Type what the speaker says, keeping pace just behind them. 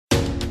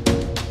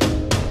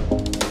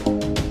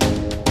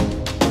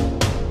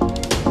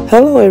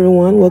Hello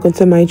everyone, welcome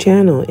to my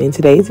channel. In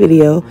today's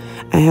video,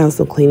 I have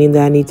some cleaning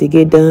that I need to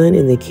get done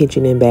in the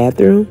kitchen and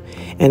bathroom,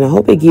 and I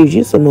hope it gives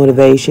you some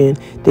motivation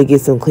to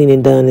get some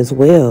cleaning done as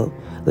well.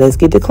 Let's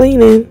get to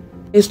cleaning.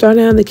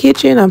 Starting out in the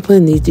kitchen, I'm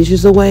putting these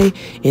dishes away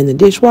in the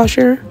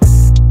dishwasher.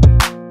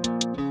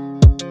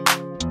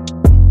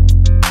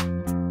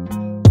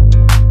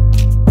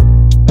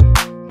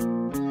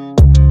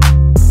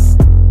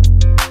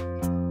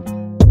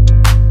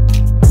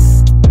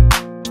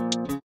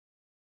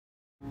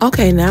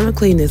 Okay, now I'm gonna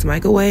clean this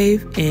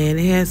microwave, and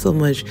it has so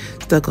much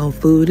stuck on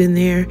food in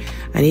there.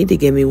 I need to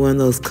get me one of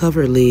those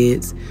cover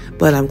lids,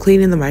 but I'm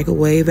cleaning the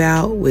microwave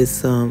out with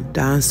some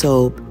Dawn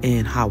soap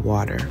and hot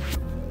water.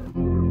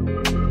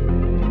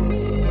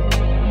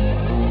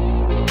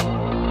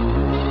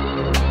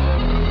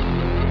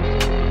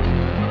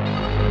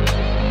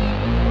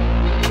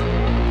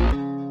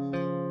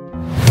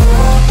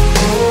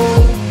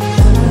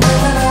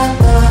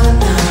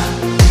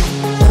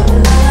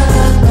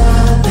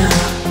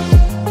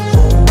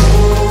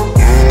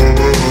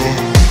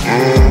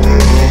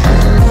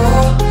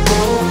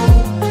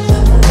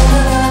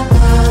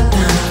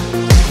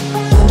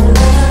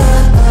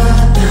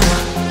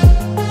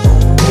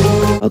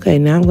 Okay,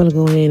 now I'm going to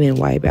go in and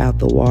wipe out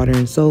the water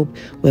and soap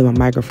with my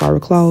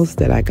microfiber cloths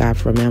that I got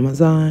from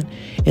Amazon.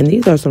 And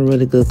these are some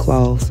really good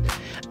cloths.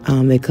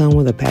 They come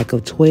with a pack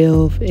of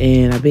 12,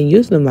 and I've been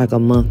using them like a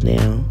month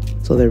now.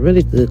 So they're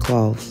really good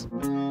cloths.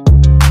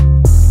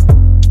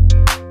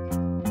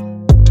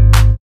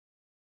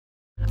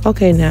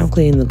 Okay, now I'm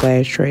cleaning the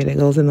glass tray that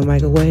goes in the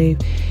microwave.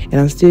 And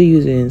I'm still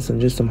using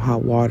just some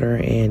hot water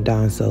and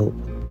Dawn soap.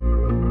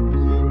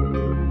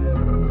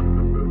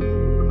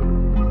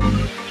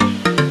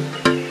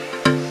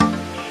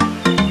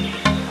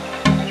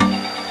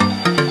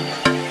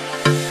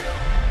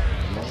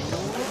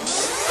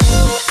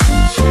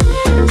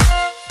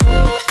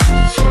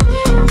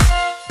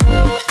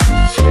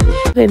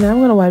 Okay, now I'm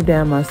going to wipe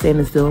down my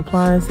stainless steel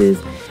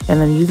appliances,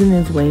 and I'm using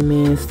this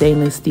Weiman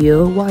stainless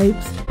steel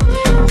wipes.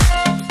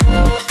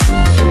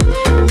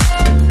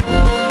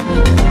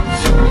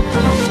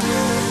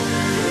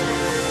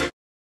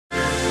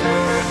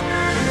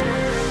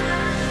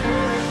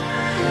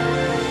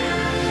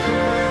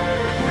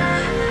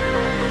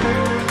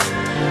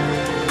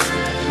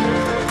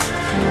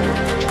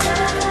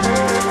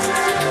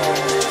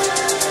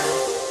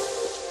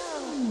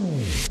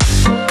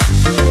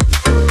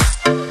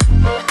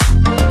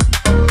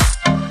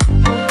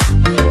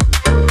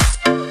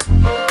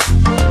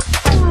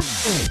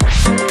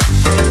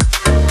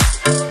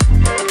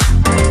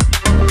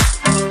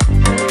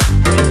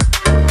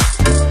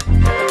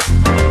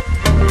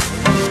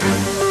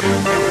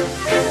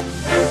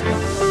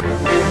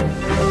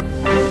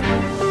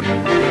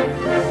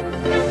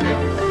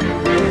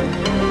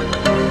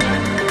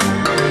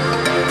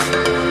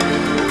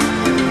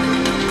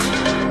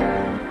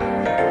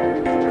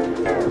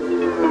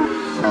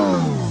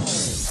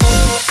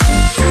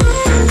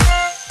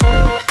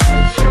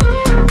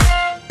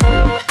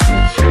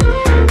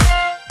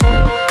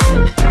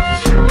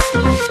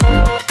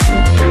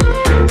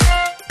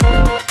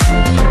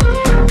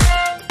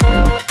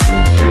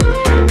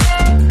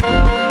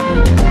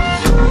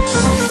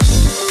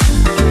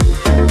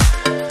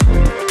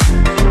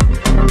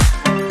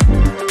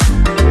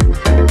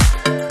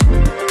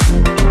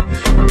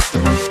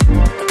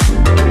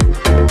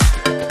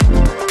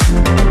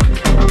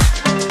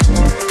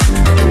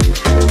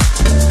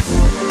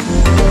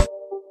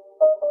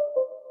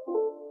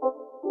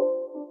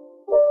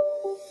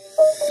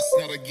 It's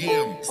not a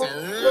game, it's a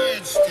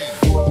rich thing.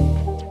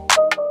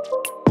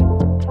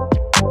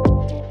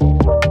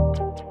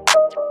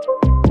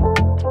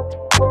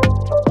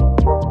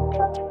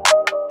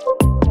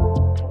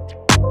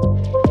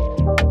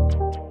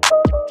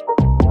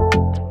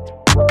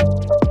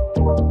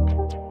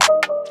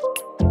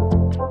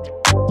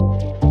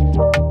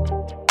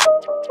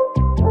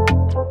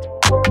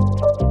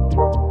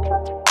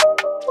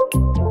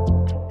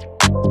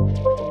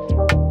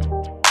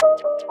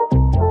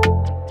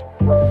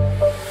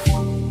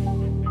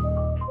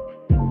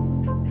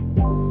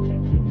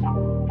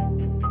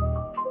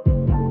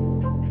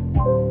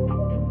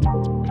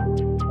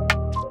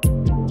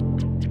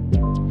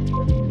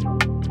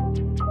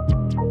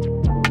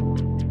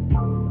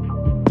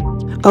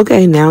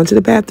 Okay, now into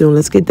the bathroom.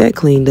 Let's get that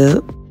cleaned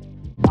up.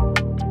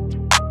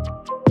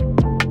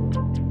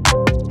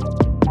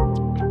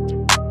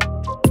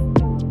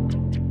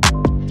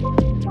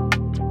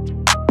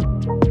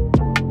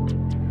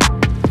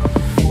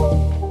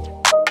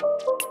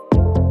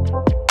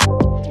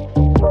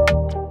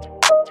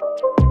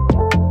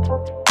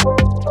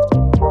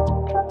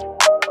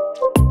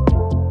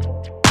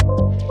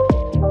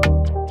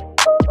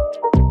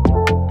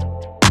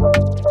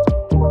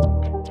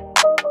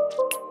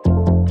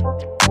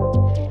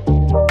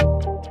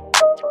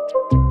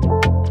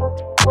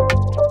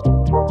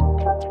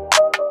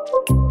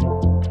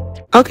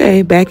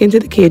 Okay, back into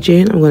the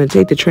kitchen. I'm going to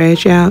take the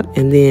trash out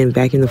and then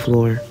vacuum the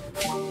floor.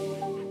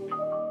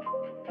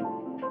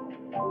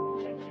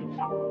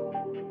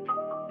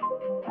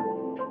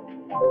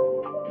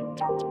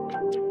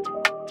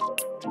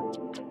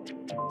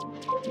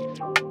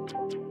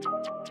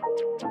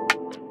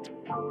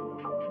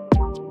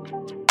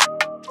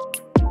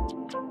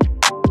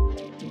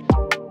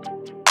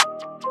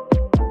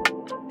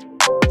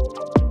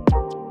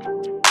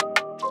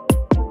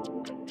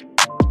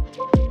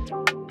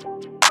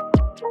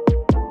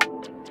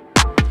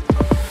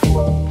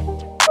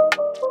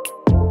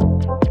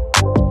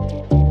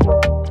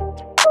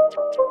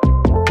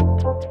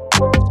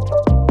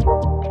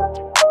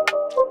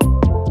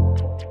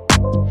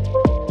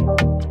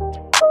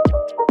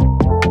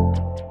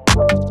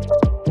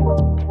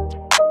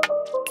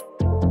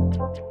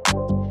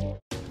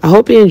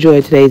 hope you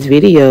enjoyed today's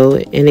video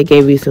and it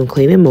gave you some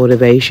cleaning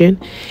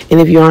motivation. And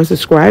if you aren't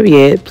subscribed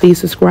yet, please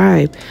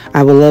subscribe.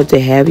 I would love to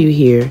have you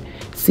here.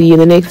 See you in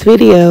the next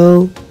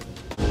video.